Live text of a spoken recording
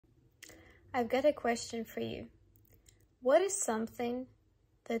I've got a question for you. What is something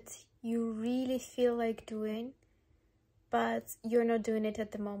that you really feel like doing, but you're not doing it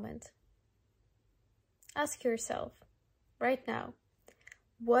at the moment? Ask yourself right now,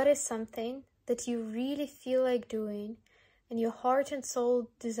 what is something that you really feel like doing and your heart and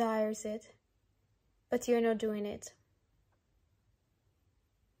soul desires it, but you're not doing it?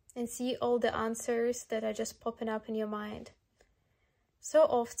 And see all the answers that are just popping up in your mind. So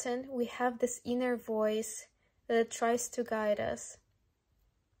often we have this inner voice that tries to guide us.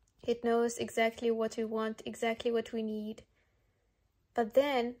 It knows exactly what we want, exactly what we need. But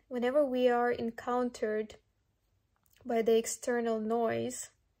then, whenever we are encountered by the external noise,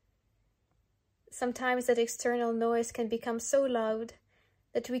 sometimes that external noise can become so loud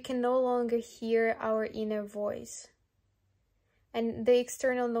that we can no longer hear our inner voice. And the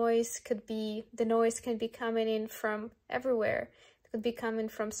external noise can be coming in from everywhere. It could be coming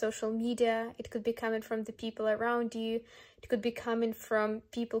from social media, it could be coming from the people around you, it could be coming from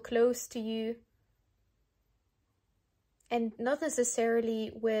people close to you. And not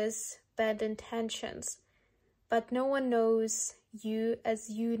necessarily with bad intentions, but no one knows you as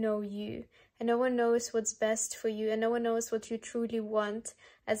you know you, and no one knows what's best for you, and no one knows what you truly want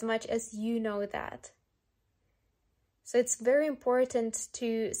as much as you know that. So it's very important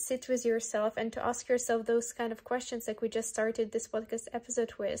to sit with yourself and to ask yourself those kind of questions like we just started this podcast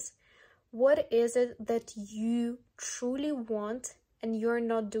episode with. What is it that you truly want and you're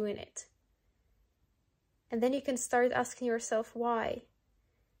not doing it? And then you can start asking yourself why.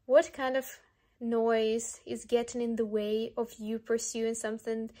 What kind of noise is getting in the way of you pursuing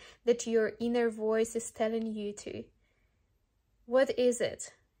something that your inner voice is telling you to? What is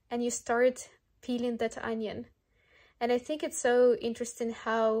it? And you start peeling that onion. And I think it's so interesting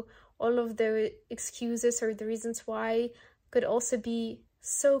how all of the excuses or the reasons why could also be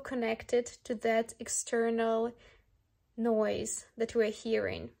so connected to that external noise that we're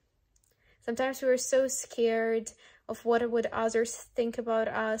hearing. Sometimes we're so scared of what would others think about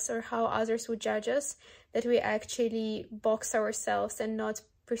us or how others would judge us that we actually box ourselves and not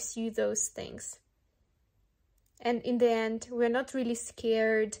pursue those things. And in the end, we're not really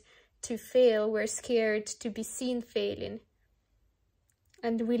scared to fail, we're scared to be seen failing.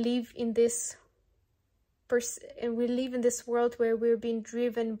 And we live in this world where we're being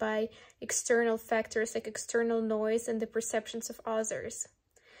driven by external factors like external noise and the perceptions of others.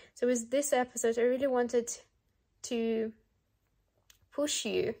 So with this episode, I really wanted to push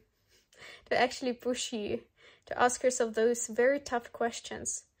you, to ask yourself those very tough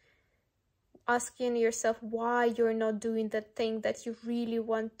questions. Asking yourself why you're not doing that thing that you really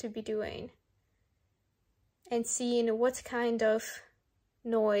want to be doing. And seeing what kind of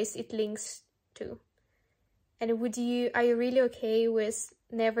noise it links to. And are you really okay with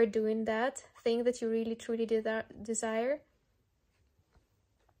never doing that thing that you really truly desire?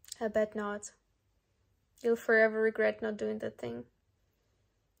 I bet not. You'll forever regret not doing that thing.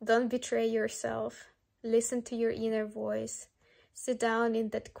 Don't betray yourself. Listen to your inner voice. Sit down in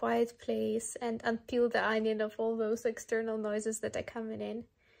that quiet place and unpeel the onion of all those external noises that are coming in.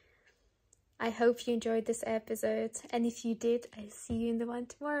 I hope you enjoyed this episode, and if you did, I'll see you in the one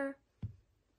tomorrow.